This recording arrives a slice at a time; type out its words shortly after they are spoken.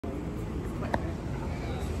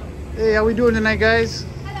Hey, how we doing tonight, guys?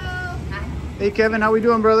 Hello. Hi. Hey, Kevin, how we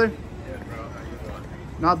doing, brother? Good, bro. How you doing?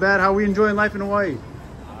 Not bad. How we enjoying life in Hawaii?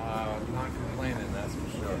 Not complaining, that's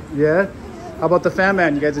for sure. Yeah? How about the fam,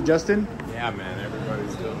 man? You guys adjusting? Yeah, man.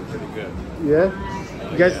 Everybody's doing pretty good.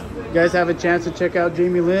 Yeah? You guys have a chance to check out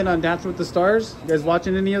Jamie Lynn on Dancing with the Stars? You guys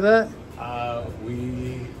watching any of that?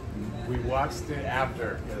 We watched it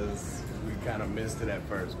after because we kind of missed it at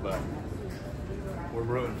first, but we're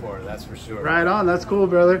rooting for it, that's for sure. Right on. That's cool,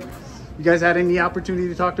 brother. You guys had any opportunity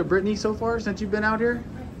to talk to Britney so far since you've been out here?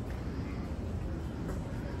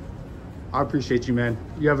 I appreciate you, man.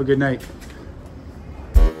 You have a good night.